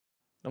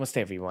Namaste,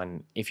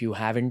 everyone. If you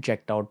haven't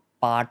checked out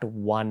part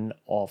one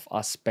of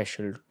our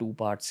special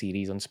two-part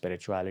series on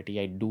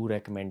spirituality, I do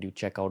recommend you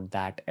check out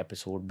that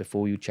episode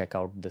before you check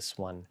out this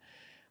one.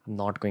 I'm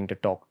not going to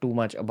talk too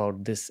much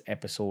about this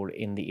episode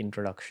in the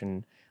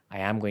introduction. I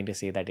am going to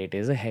say that it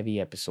is a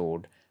heavy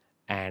episode,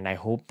 and I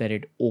hope that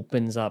it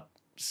opens up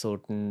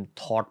certain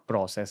thought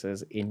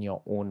processes in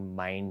your own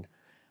mind.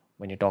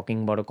 When you're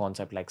talking about a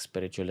concept like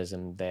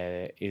spiritualism,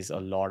 there is a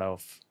lot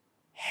of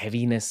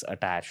heaviness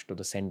attached to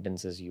the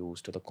sentences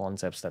used, to the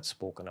concepts that's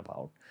spoken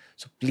about.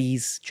 So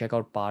please check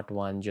out part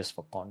one just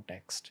for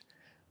context.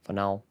 For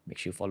now, make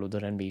sure you follow the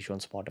Ranveer show on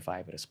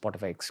Spotify. We're a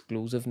Spotify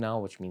exclusive now,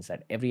 which means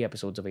that every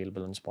episode's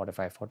available on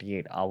Spotify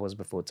 48 hours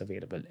before it's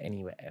available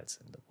anywhere else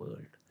in the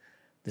world.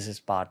 This is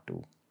part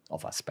two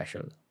of our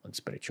special on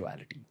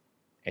spirituality.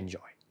 Enjoy.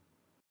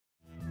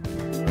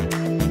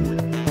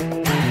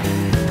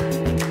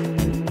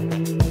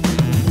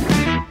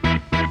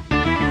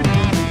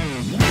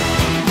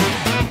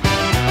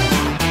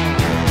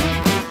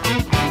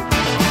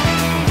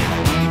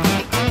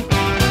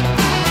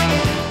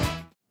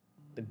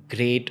 The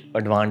great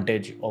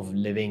advantage of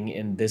living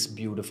in this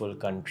beautiful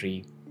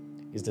country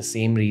is the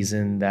same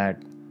reason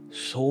that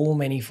so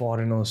many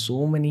foreigners,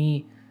 so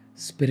many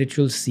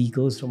spiritual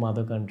seekers from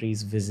other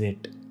countries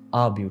visit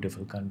our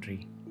beautiful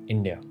country,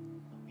 India.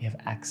 We have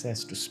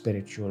access to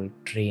spiritual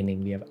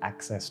training, we have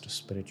access to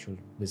spiritual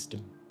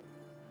wisdom.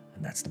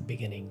 And that's the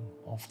beginning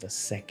of the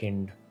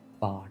second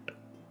part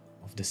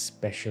of this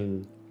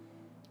special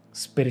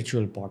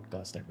spiritual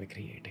podcast that we're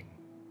creating.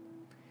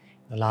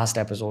 In the last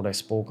episode, I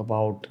spoke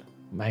about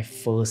my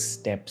first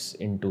steps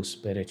into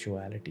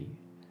spirituality.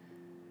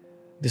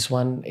 This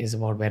one is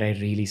about where I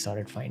really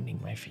started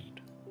finding my feet.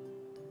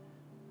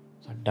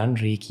 So I've done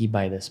Reiki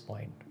by this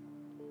point,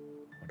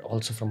 but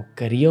also from a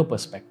career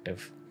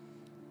perspective,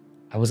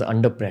 I was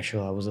under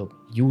pressure. I was a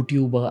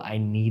YouTuber. I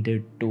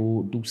needed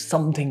to do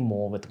something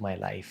more with my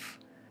life.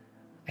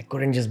 I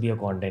couldn't just be a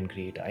content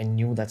creator. I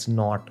knew that's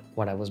not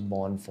what I was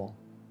born for.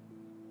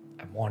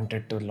 I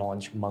wanted to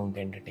launch Monk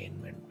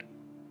Entertainment.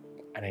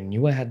 And I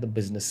knew I had the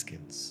business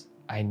skills.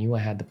 I knew I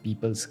had the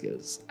people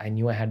skills. I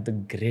knew I had the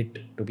grit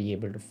to be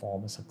able to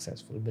form a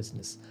successful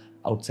business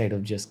outside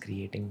of just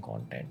creating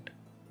content.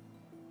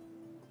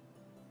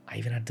 I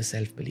even had the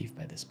self-belief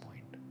by this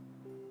point.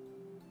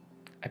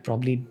 I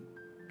probably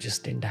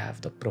just didn't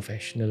have the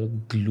professional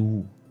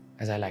glue,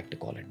 as I like to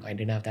call it. I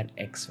didn't have that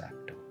X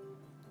factor.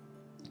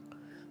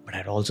 But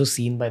I'd also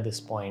seen by this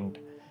point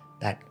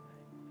that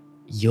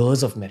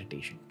years of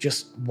meditation,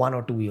 just 1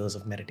 or 2 years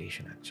of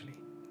meditation actually,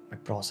 my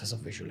process of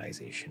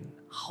visualization,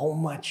 how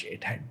much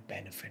it had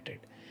benefited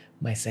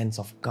my sense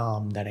of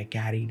calm that I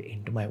carried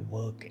into my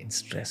work in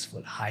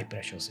stressful, high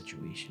pressure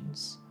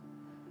situations.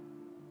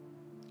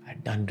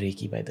 I'd done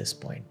Reiki by this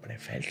point, but I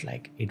felt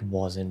like it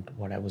wasn't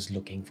what I was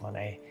looking for. And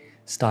I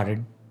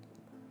started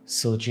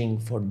searching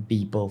for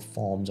deeper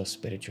forms of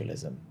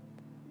spiritualism.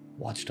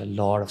 Watched a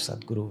lot of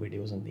Sadhguru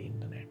videos on the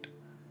internet.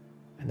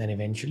 And then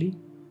eventually,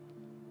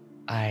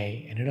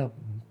 I ended up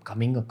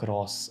coming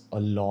across a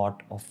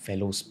lot of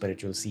fellow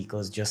spiritual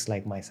seekers just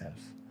like myself.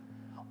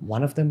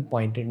 One of them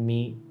pointed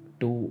me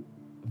to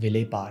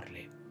Ville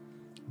Parle.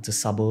 It's a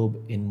suburb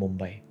in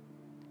Mumbai.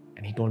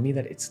 And he told me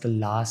that it's the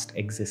last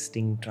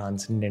existing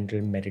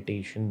transcendental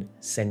meditation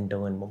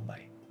center in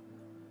Mumbai.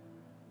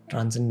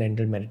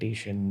 Transcendental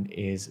meditation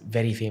is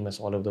very famous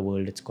all over the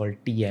world. It's called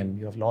TM.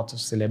 You have lots of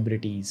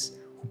celebrities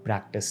who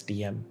practice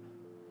TM.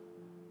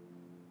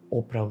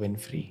 Oprah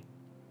Winfrey.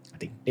 I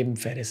think Tim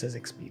Ferriss has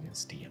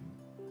experienced TM.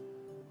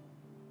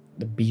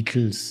 The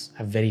Beatles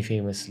have very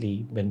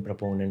famously been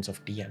proponents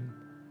of TM.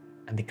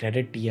 And they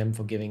credit TM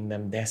for giving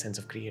them their sense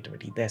of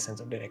creativity, their sense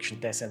of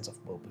direction, their sense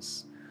of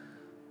purpose.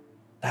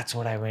 That's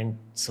what I went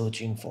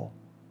searching for.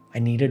 I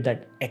needed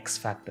that X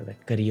factor,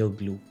 that career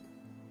glue.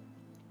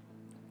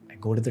 I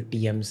go to the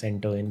TM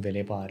center in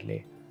Ville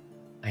Parle.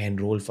 I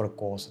enroll for a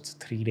course. It's a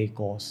 3-day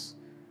course.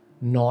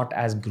 Not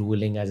as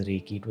grueling as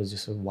Reiki. It was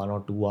just a 1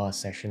 or 2 hour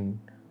session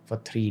for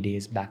 3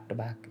 days back to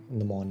back in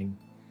the morning.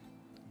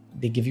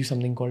 They give you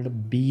something called a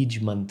Bij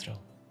mantra.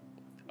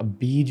 A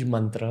Bij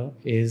mantra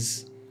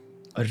is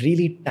a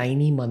really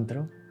tiny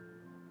mantra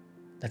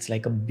that's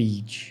like a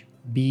Bij.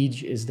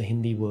 Bij is the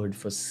Hindi word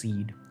for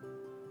seed.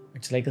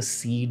 It's like a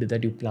seed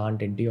that you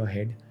plant into your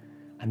head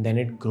and then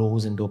it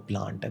grows into a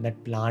plant. And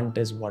that plant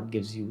is what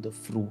gives you the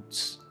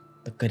fruits,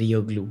 the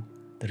career glue,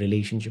 the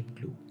relationship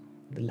glue,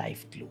 the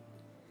life glue.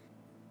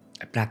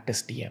 I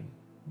practiced TM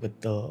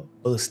with the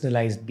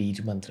personalized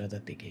Bij mantra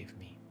that they gave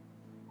me.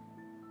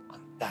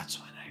 And that's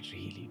when I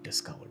really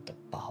discovered the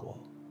power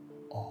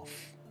of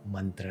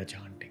mantra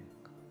chanting,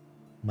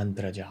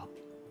 mantra jap,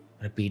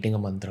 repeating a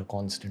mantra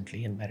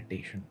constantly in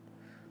meditation.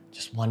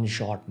 Just one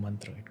short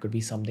mantra. It could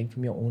be something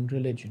from your own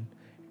religion.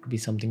 It could be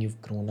something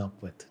you've grown up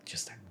with.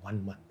 Just that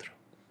one mantra.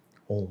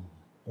 Om,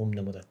 Om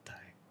Namo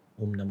Dattai,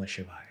 Om Namah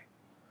Shivaya,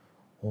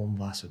 Om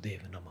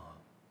Vasudeva Namah.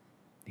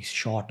 These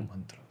short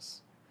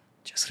mantras.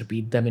 Just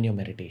repeat them in your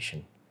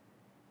meditation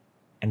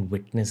and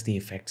witness the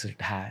effects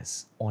it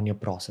has on your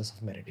process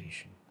of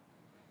meditation.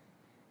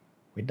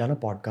 We'd done a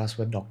podcast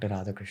with Dr.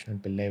 Radhakrishnan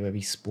Pillai where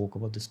we spoke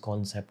about this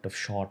concept of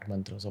short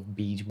mantras, of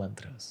beej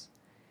mantras.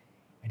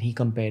 And he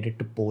compared it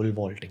to pole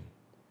vaulting.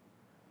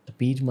 The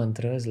beej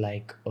mantra is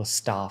like a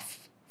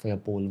staff for your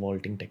pole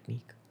vaulting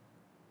technique.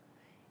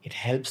 It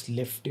helps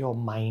lift your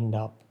mind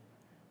up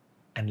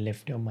and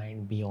lift your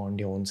mind beyond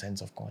your own sense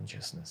of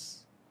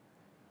consciousness.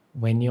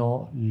 When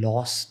you're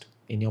lost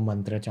in your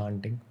mantra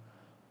chanting,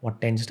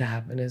 what tends to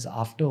happen is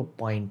after a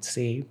point,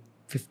 say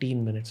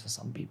 15 minutes for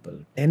some people,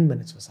 10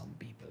 minutes for some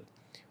people,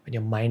 when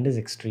your mind is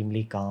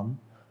extremely calm,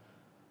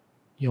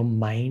 your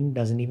mind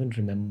doesn't even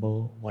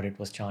remember what it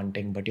was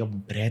chanting, but your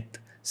breath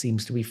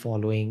seems to be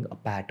following a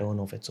pattern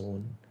of its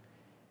own.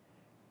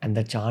 And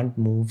the chant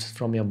moves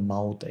from your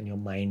mouth and your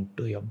mind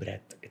to your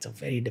breath. It's a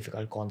very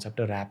difficult concept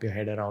to wrap your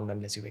head around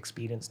unless you've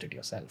experienced it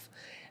yourself.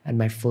 And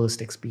my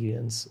first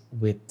experience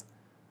with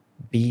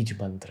beej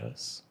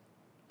mantras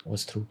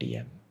was through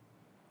TM.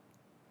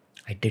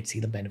 I did see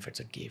the benefits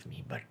it gave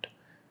me, but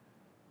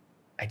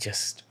I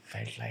just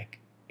felt like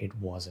it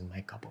wasn't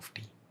my cup of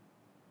tea.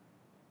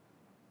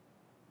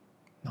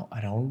 Now,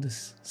 around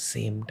this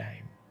same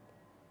time,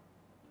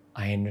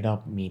 I ended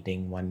up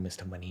meeting one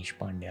Mr. Manish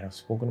Pandey. I've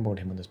spoken about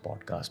him on this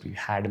podcast. We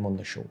had him on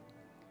the show.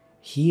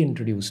 He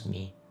introduced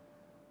me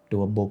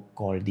to a book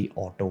called The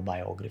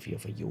Autobiography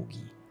of a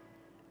Yogi.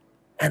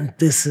 And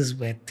this is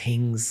where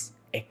things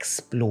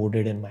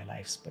exploded in my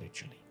life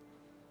spiritually.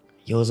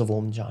 Years of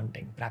Om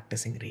chanting,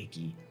 practicing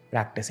Reiki,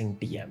 practicing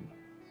TM.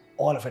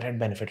 All of it had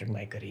benefited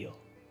my career.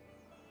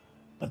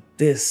 But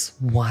this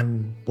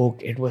one book,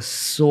 it was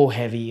so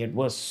heavy. It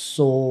was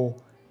so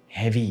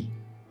heavy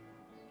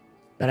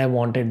that I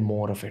wanted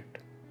more of it.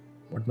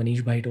 What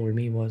Manish Bhai told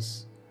me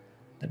was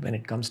that when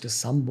it comes to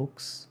some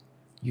books,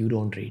 you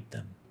don't read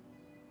them.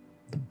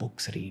 The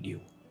books read you.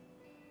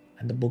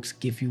 And the books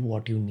give you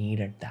what you need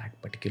at that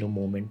particular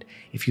moment.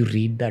 If you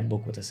read that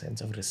book with a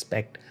sense of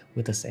respect,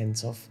 with a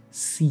sense of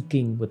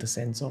seeking, with a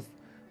sense of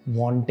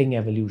wanting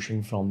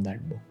evolution from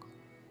that book,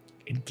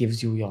 it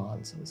gives you your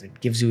answers.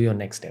 It gives you your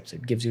next steps.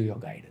 It gives you your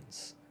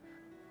guidance.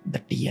 The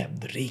TM,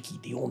 the Reiki,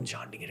 the Om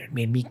chanting, it had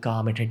made me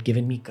calm. It had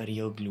given me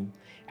career glue.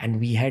 And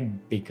we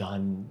had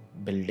begun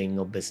building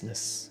a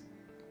business.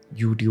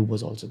 YouTube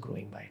was also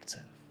growing by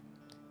itself.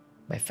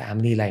 My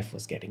family life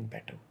was getting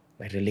better.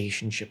 My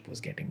relationship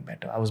was getting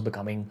better. I was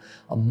becoming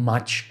a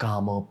much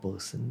calmer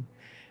person.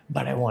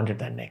 But I wanted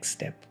that next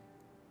step.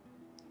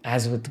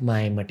 As with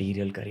my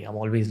material career, I'm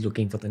always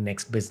looking for the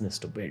next business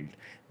to build,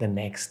 the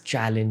next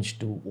challenge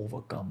to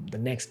overcome, the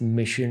next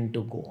mission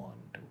to go on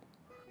to.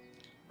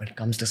 When it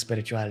comes to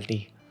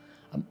spirituality,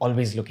 I'm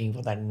always looking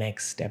for that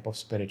next step of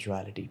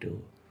spirituality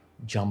to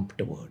jump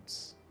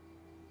towards.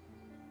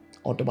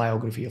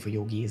 Autobiography of a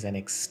Yogi is an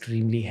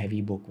extremely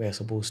heavy book where you're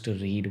supposed to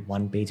read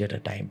one page at a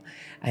time.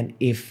 And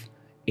if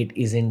it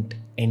isn't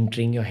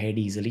entering your head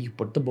easily, you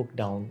put the book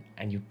down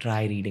and you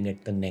try reading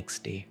it the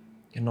next day.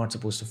 You're not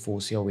supposed to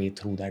force your way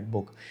through that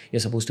book. You're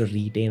supposed to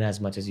retain as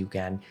much as you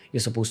can.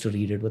 You're supposed to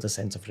read it with a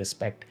sense of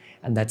respect.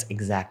 And that's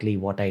exactly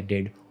what I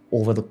did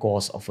over the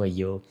course of a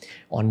year.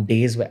 On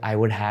days where I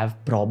would have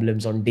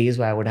problems, on days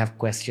where I would have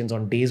questions,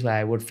 on days where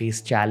I would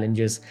face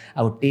challenges,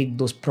 I would take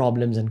those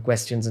problems and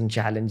questions and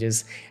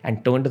challenges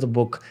and turn to the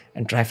book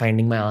and try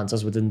finding my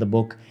answers within the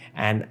book.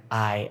 And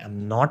I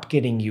am not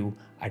kidding you,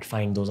 I'd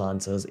find those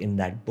answers in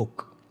that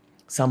book.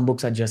 Some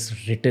books are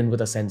just written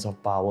with a sense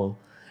of power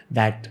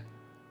that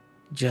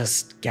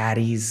just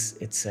carries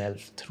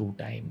itself through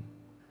time.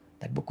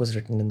 That book was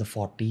written in the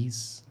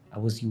 40s. I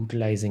was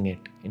utilizing it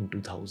in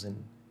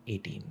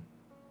 2018.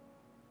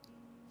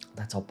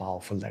 That's how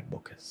powerful that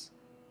book is.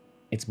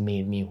 It's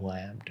made me who I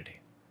am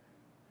today.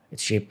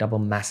 It's shaped up a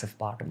massive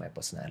part of my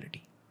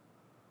personality.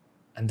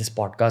 And this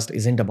podcast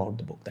isn't about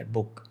the book. That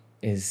book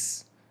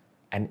is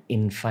an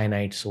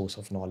infinite source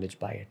of knowledge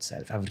by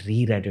itself. I've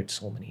reread it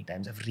so many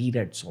times. I've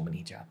reread so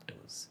many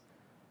chapters.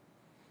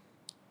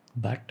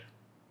 But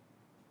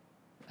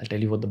I'll tell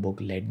you what the book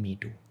led me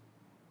to.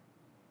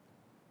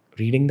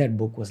 Reading that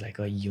book was like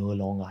a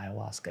year-long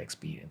ayahuasca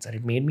experience. And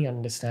it made me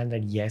understand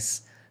that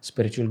yes,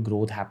 spiritual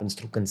growth happens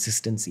through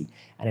consistency.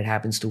 And it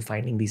happens through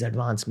finding these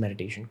advanced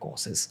meditation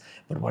courses.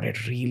 But what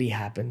it really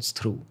happens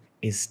through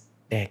is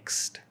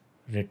text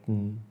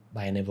written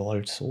by an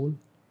evolved soul,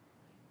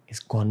 is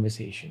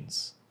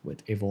conversations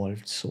with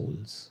evolved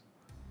souls.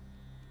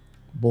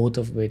 Both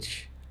of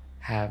which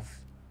have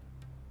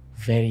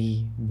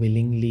very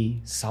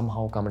willingly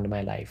somehow come into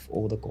my life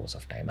over the course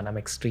of time. And I'm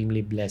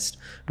extremely blessed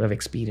to have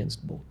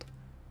experienced both.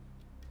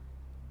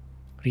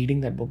 Reading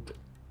that book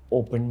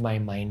opened my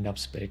mind up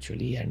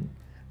spiritually, and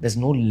there's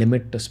no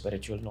limit to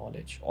spiritual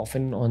knowledge.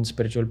 Often on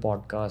spiritual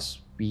podcasts,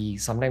 we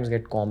sometimes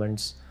get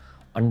comments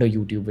under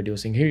YouTube videos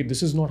saying, hey,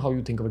 this is not how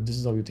you think of it, this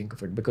is how you think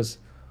of it. Because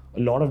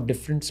a lot of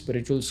different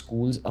spiritual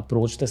schools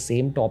approach the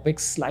same topic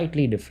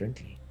slightly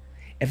differently.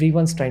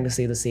 Everyone's trying to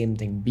say the same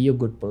thing. Be a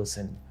good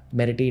person.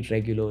 Meditate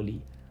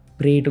regularly.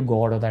 Pray to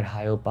God or that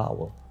higher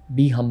power.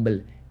 Be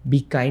humble.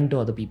 Be kind to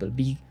other people.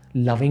 Be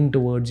loving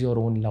towards your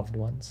own loved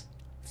ones.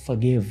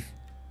 Forgive.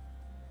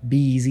 Be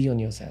easy on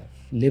yourself.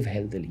 Live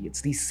healthily. It's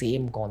these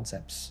same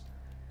concepts.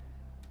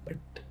 But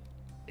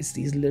it's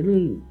these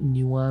little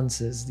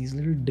nuances, these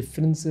little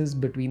differences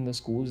between the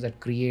schools that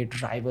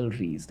create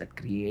rivalries, that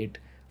create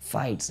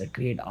fights, that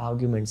create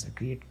arguments, that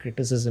create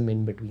criticism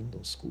in between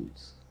those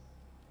schools.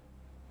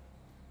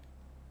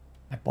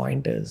 My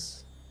point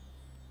is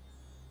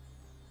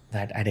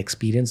that I'd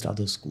experienced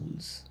other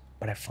schools,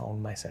 but I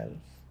found myself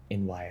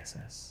in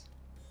YSS.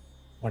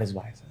 What is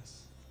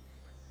YSS?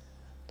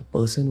 The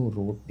person who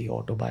wrote the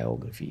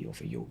autobiography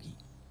of a yogi,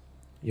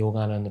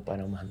 Yogananda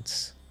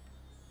Paramhansa,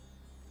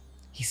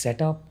 he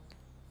set up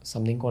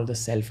something called the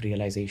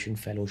Self-Realization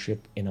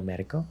Fellowship in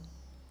America,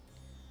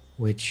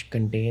 which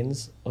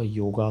contains a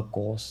yoga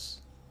course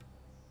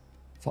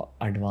for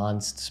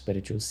advanced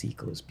spiritual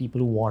seekers. People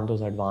who want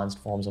those advanced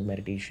forms of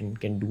meditation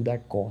can do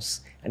that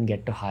course and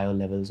get to higher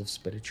levels of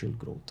spiritual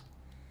growth.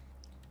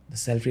 The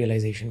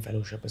Self-Realization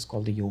Fellowship is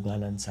called the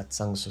Yogananda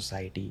Satsang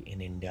Society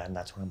in India, and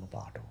that's what I'm a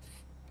part of.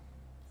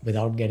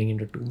 Without getting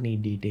into too many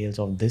details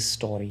of this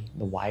story,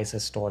 the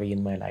YSS story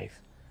in my life,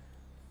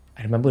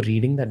 I remember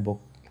reading that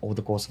book over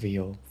the course of a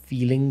year,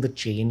 feeling the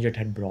change it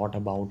had brought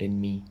about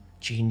in me,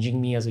 changing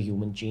me as a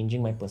human,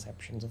 changing my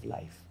perceptions of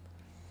life.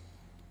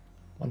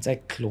 Once I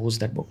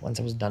closed that book, once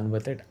I was done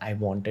with it, I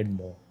wanted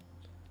more.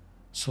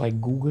 So I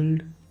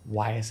Googled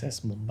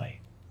YSS Mumbai,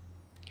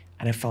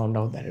 and I found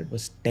out that it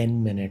was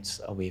 10 minutes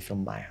away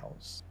from my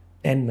house.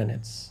 10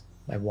 minutes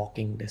by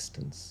walking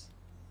distance.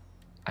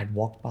 I'd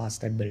walked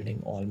past that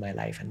building all my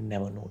life and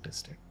never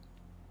noticed it.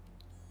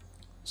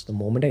 So the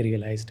moment I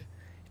realized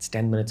it's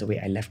 10 minutes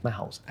away, I left my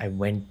house. I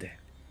went there.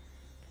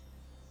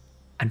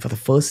 And for the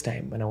first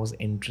time, when I was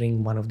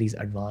entering one of these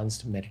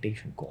advanced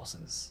meditation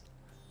courses,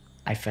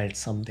 I felt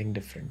something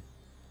different.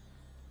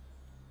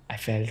 I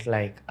felt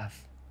like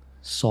I've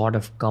sort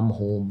of come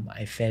home.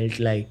 I felt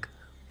like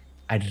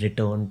I'd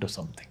returned to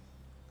something.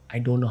 I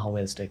don't know how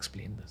else to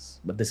explain this,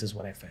 but this is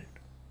what I felt.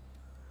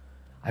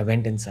 I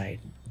went inside.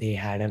 They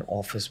had an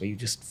office where you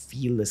just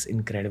feel this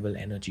incredible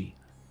energy.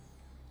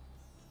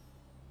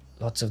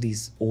 Lots of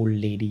these old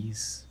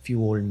ladies,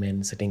 few old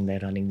men sitting there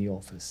running the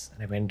office.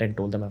 And I went and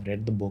told them I've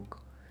read the book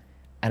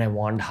and I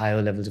want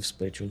higher levels of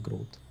spiritual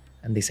growth.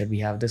 And they said, we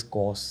have this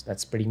course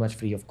that's pretty much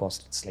free of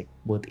cost. It's like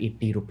worth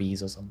 80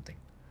 rupees or something.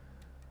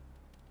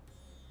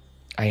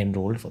 I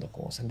enrolled for the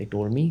course and they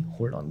told me,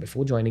 hold on,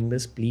 before joining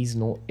this, please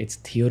know it's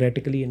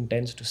theoretically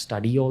intense to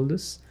study all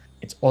this.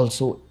 It's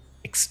also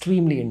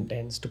extremely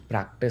intense to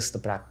practice the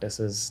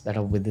practices that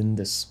are within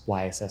this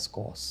YSS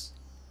course.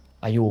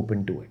 Are you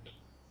open to it?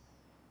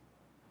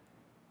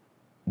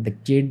 The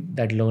kid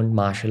that learned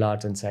martial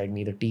arts inside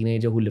me, the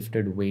teenager who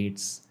lifted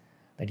weights,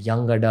 that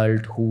young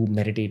adult who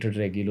meditated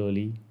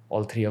regularly,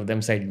 all three of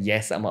them said,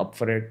 yes, I'm up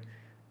for it.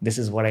 This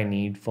is what I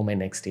need for my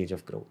next stage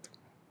of growth.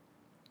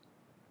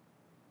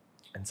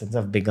 And since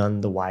I've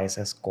begun the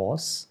YSS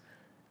course,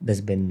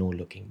 there's been no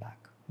looking back.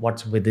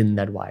 What's within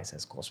that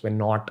YSS course? We're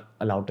not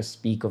allowed to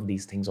speak of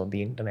these things on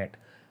the internet.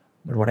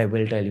 But what I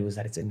will tell you is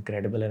that it's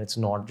incredible, and it's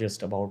not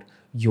just about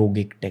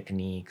yogic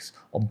techniques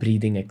or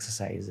breathing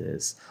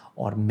exercises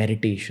or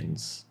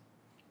meditations.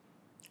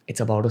 It's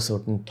about a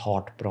certain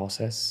thought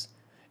process.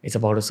 It's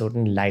about a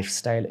certain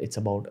lifestyle. It's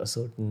about a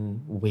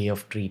certain way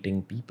of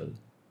treating people.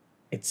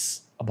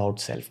 It's about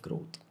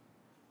self-growth.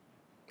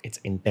 It's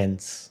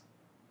intense.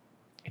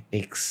 It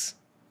takes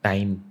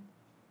time.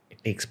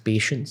 It takes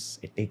patience.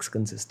 It takes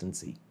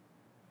consistency.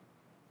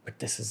 But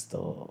this is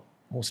the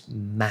most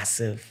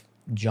massive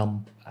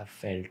jump I've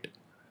felt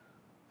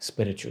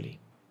spiritually.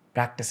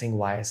 Practicing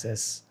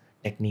YSS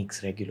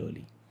techniques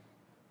regularly.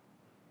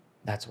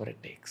 That's what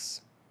it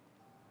takes.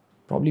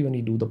 Probably when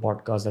we do the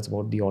podcast that's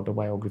about the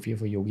autobiography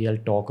of a yogi, I'll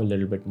talk a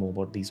little bit more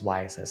about these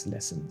YSS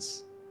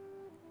lessons.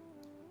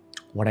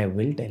 What I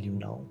will tell you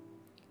now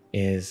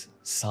is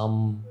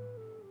some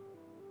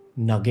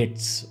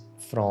nuggets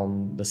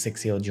from the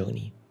 6-year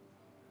journey.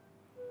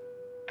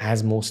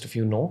 As most of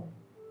you know,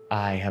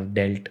 I have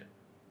dealt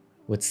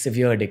with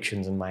severe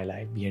addictions in my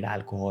life, be it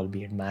alcohol,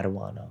 be it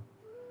marijuana.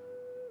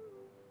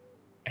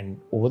 And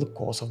over the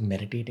course of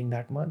meditating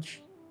that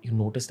much, you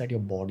notice that your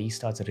body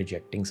starts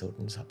rejecting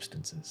certain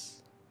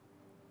substances.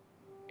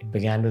 It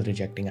began with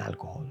rejecting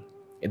alcohol.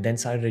 It then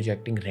started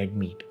rejecting red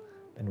meat,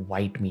 then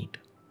white meat,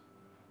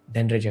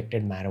 then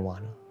rejected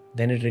marijuana,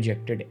 then it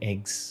rejected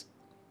eggs.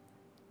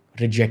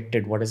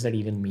 Rejected, what does that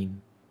even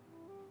mean?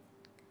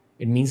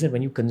 It means that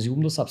when you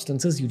consume those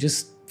substances, you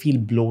just feel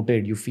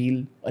bloated, you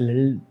feel a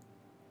little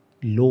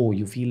low,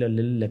 you feel a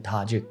little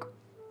lethargic.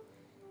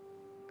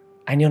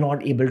 And you're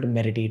not able to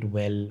meditate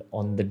well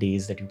on the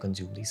days that you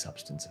consume these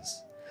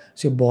substances.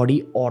 So your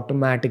body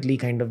automatically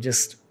kind of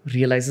just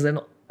realizes, and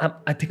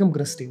I think I'm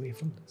going to stay away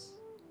from this.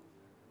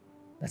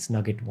 That's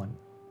nugget 1.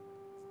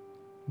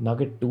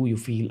 Nugget 2, you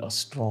feel a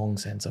strong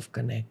sense of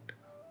connect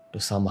to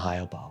some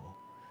higher power.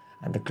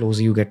 And the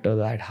closer you get to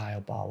that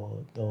higher power,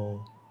 the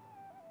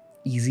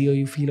easier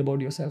you feel about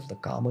yourself, the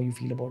calmer you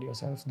feel about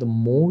yourself, the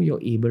more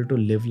you're able to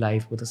live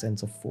life with a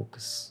sense of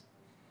focus.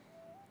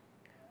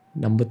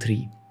 Number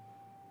 3,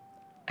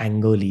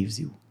 anger leaves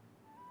you.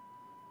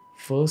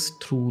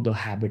 First, through the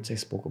habits I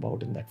spoke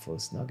about in that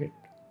first nugget.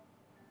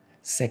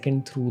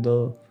 Second, through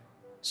the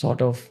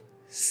sort of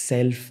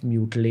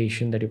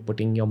self-mutilation that you're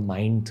putting your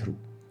mind through.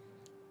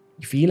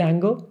 You feel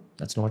anger,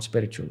 that's not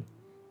spiritual.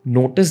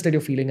 Notice that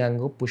you're feeling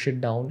anger, push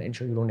it down,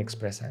 ensure you don't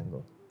express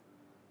anger.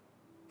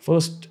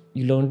 First,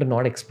 you learn to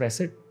not express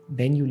it,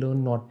 then you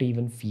learn not to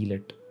even feel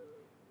it.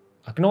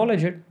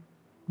 Acknowledge it,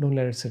 don't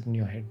let it sit in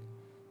your head.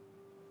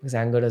 Because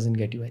anger doesn't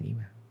get you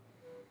anywhere.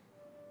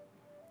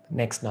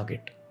 Next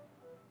nugget.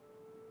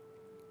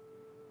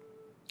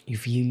 You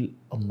feel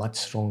a much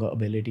stronger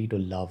ability to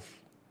love,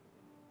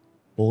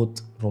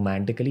 both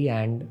romantically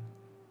and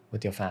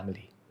with your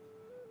family.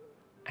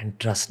 And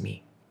trust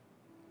me,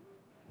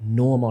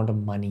 no amount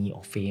of money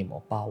or fame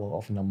or power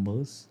of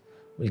numbers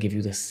will give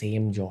you the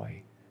same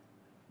joy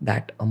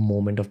that a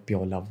moment of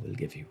pure love will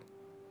give you.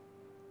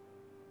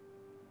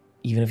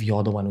 Even if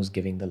you're the one who's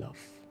giving the love.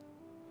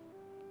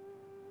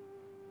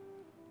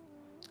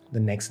 The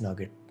next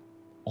nugget,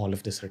 all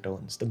of this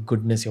returns. The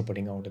goodness you're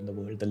putting out in the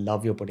world, the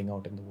love you're putting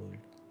out in the world.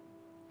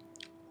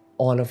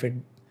 All of it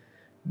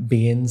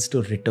begins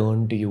to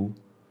return to you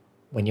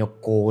when your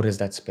core is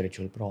that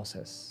spiritual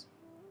process.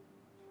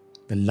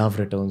 The love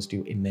returns to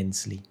you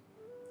immensely.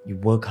 You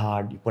work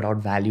hard, you put out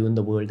value in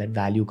the world, that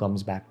value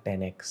comes back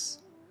 10x.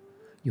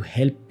 You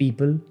help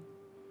people,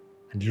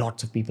 and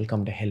lots of people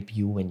come to help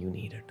you when you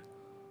need it.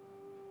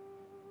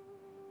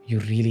 You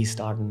really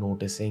start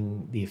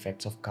noticing the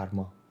effects of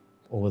karma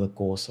over the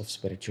course of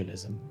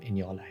spiritualism in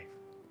your life,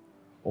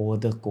 over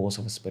the course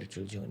of a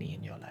spiritual journey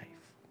in your life.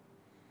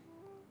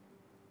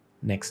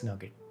 Next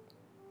nugget.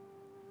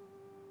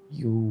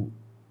 You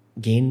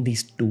gain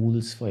these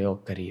tools for your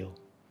career.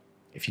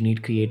 If you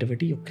need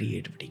creativity, your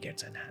creativity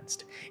gets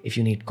enhanced. If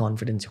you need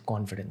confidence, your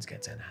confidence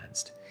gets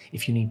enhanced.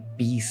 If you need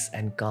peace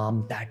and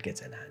calm, that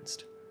gets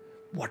enhanced.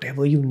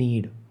 Whatever you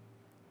need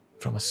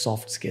from a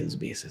soft skills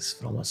basis,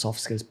 from a soft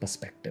skills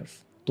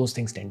perspective, those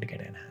things tend to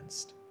get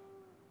enhanced.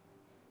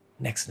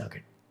 Next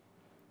nugget.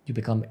 You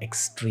become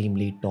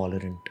extremely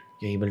tolerant.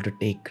 You're able to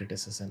take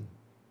criticism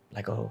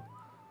like a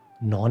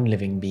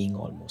non-living being,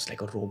 almost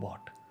like a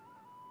robot.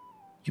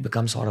 You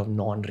become sort of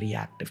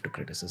non-reactive to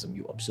criticism.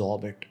 You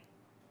absorb it.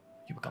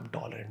 You become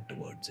tolerant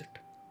towards it.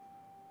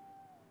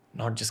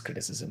 Not just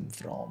criticism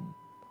from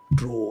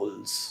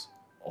trolls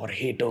or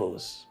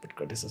haters, but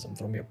criticism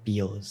from your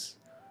peers.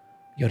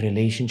 Your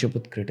relationship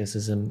with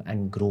criticism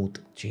and growth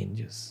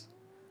changes.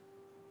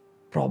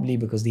 Probably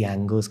because the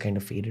anger is kind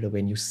of faded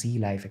away and you see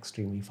life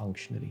extremely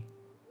functionally.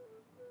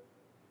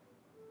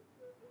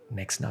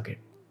 Next nugget.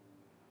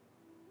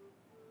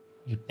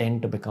 You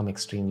tend to become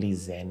extremely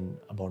zen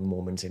about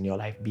moments in your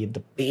life, be it the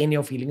pain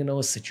you're feeling in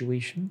a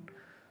situation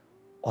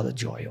or the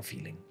joy you're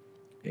feeling.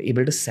 You're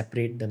able to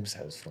separate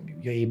themselves from you.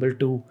 You're able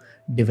to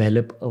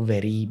develop a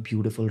very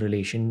beautiful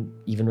relation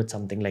even with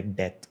something like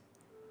death.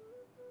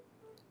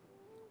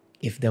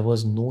 If there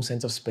was no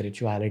sense of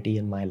spirituality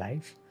in my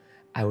life,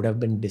 I would have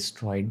been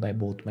destroyed by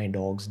both my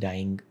dogs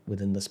dying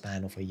within the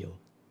span of a year.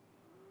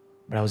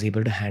 But I was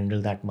able to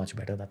handle that much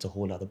better. That's a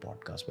whole other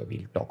podcast where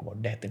we'll talk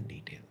about death in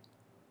detail.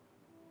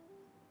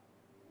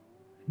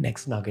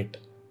 Next nugget.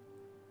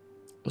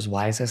 Those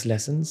YSS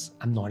lessons,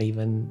 I'm not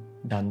even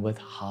done with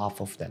half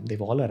of them.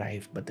 They've all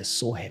arrived, but they're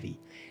so heavy.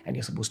 And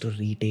you're supposed to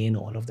retain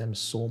all of them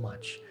so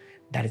much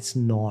that it's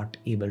not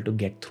able to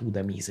get through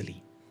them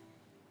easily.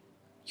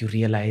 You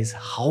realize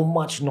how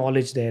much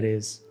knowledge there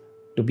is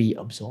to be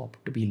absorbed,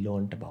 to be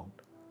learnt about.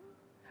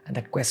 And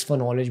that quest for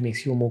knowledge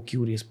makes you a more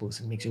curious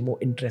person, makes you a more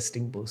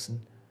interesting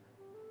person,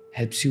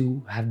 helps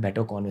you have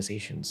better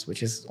conversations,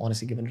 which has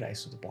honestly given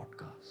rise to the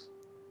podcast.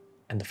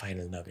 And the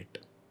final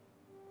nugget.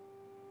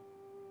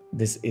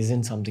 This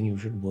isn't something you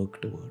should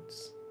work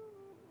towards.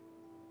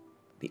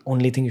 The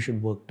only thing you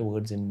should work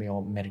towards in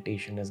your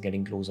meditation is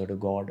getting closer to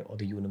God or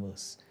the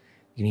universe.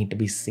 You need to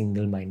be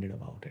single-minded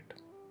about it.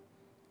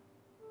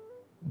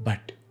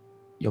 But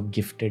you're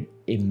gifted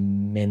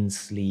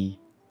immensely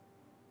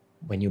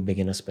when you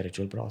begin a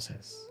spiritual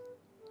process.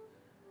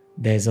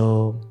 There's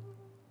a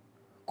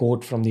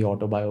quote from the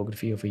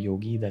Autobiography of a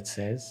Yogi that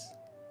says,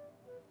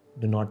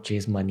 "Do not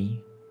chase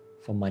money,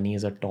 for money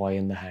is a toy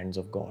in the hands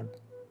of God.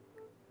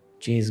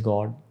 Chase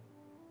God,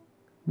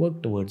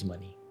 work towards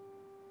money,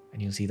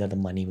 and you'll see that the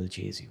money will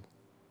chase you.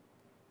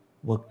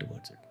 Work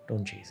towards it,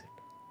 don't chase it.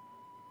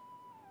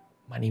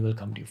 Money will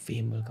come to you,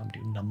 fame will come to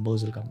you,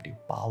 numbers will come to you,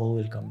 power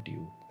will come to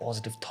you,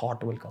 positive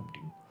thought will come to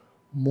you,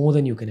 more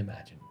than you can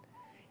imagine.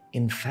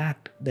 In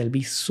fact, there'll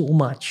be so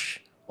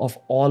much of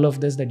all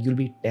of this that you'll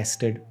be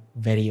tested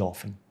very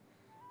often.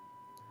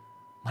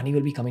 Money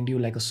will be coming to you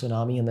like a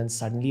tsunami, and then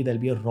suddenly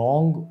there'll be a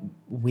wrong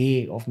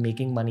way of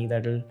making money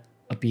that'll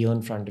appear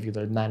in front of you,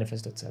 that'll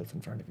manifest itself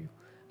in front of you.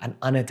 An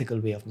unethical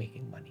way of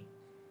making money.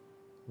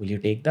 Will you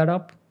take that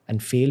up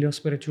and fail your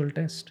spiritual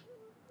test?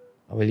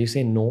 Or will you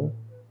say no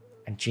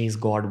and chase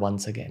God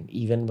once again,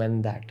 even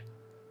when that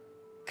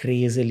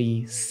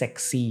crazily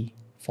sexy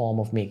form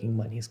of making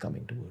money is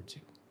coming towards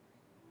you?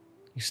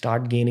 You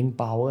start gaining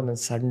power, and then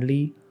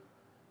suddenly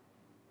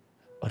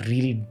a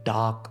really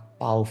dark,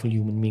 powerful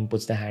human being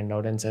puts their hand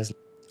out and says,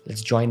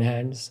 Let's join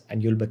hands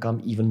and you'll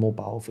become even more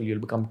powerful. You'll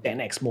become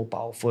 10x more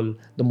powerful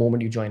the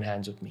moment you join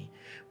hands with me.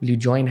 Will you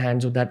join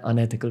hands with that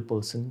unethical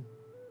person?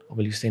 Or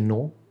will you say,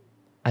 no,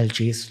 I'll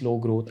chase slow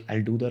growth,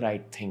 I'll do the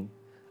right thing,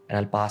 and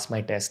I'll pass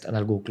my test and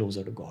I'll go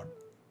closer to God?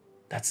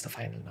 That's the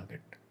final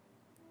nugget.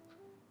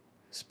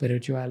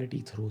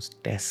 Spirituality throws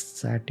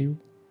tests at you.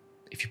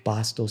 If you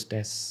pass those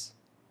tests,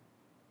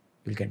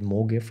 you'll get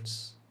more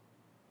gifts.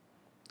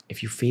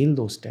 If you fail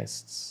those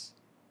tests,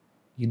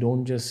 you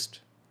don't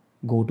just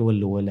go to a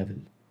lower level.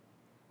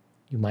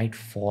 You might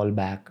fall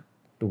back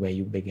to where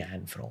you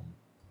began from.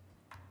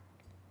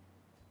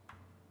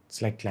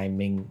 It's like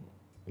climbing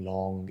a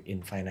long,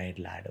 infinite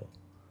ladder.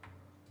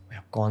 We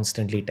are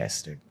constantly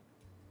tested.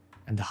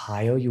 And the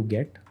higher you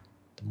get,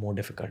 the more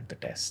difficult the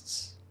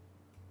tests.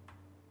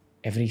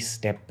 Every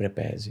step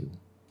prepares you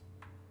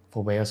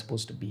for where you're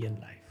supposed to be in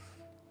life.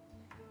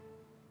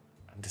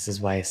 And this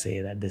is why I say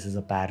that this is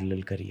a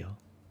parallel career.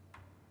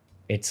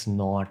 It's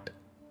not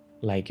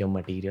like your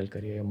material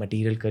career. Your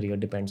material career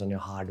depends on your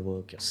hard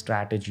work, your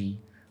strategy,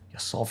 your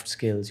soft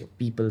skills, your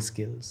people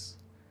skills.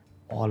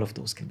 All of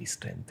those can be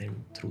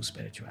strengthened through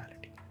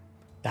spirituality.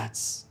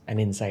 That's an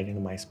insight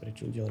into my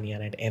spiritual journey,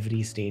 and at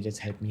every stage it's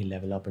helped me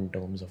level up in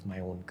terms of my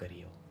own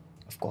career.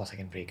 Of course, I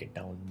can break it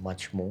down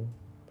much more,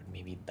 but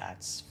maybe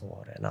that's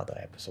for another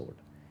episode.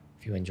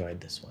 If you enjoyed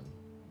this one,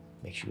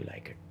 make sure you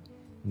like it.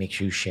 Make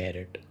sure you share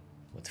it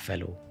with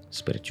fellow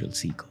spiritual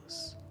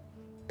seekers.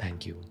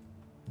 Thank you.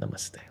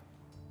 Namaste.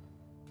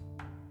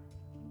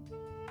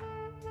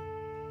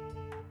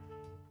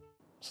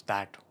 So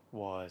that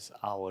was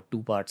our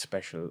two-part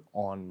special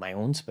on my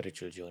own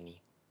spiritual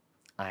journey.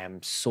 I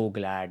am so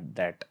glad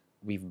that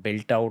we've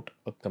built out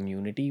a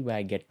community where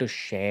I get to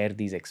share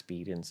these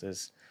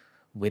experiences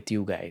with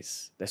you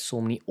guys. There's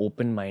so many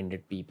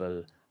open-minded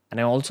people. And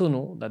I also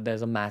know that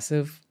there's a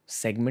massive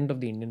segment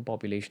of the Indian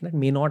population that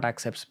may not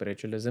accept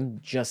spiritualism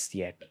just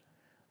yet.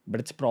 But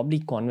it's probably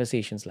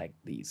conversations like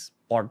these,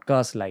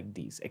 podcasts like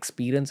these,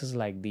 experiences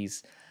like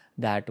these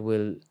that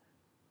will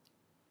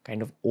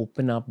kind of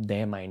open up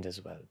their minds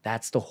as well.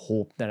 That's the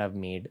hope that I've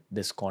made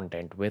this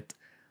content with.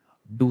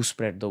 Do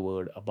spread the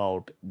word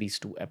about these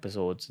two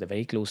episodes. They're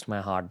very close to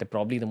my heart. They're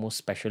probably the most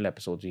special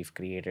episodes we've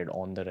created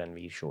on the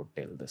Ranveer show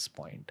till this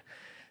point.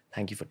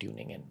 Thank you for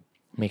tuning in.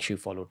 Make sure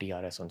you follow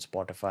TRS on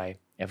Spotify.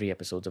 Every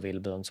episode's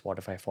available on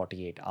Spotify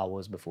 48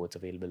 hours before it's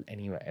available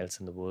anywhere else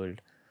in the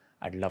world.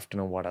 I'd love to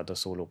know what other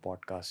solo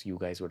podcasts you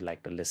guys would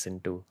like to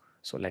listen to.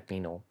 So let me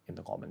know in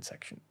the comment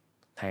section.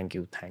 Thank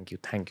you, thank you,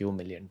 thank you a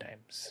million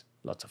times.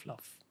 Lots of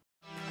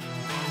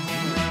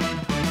love.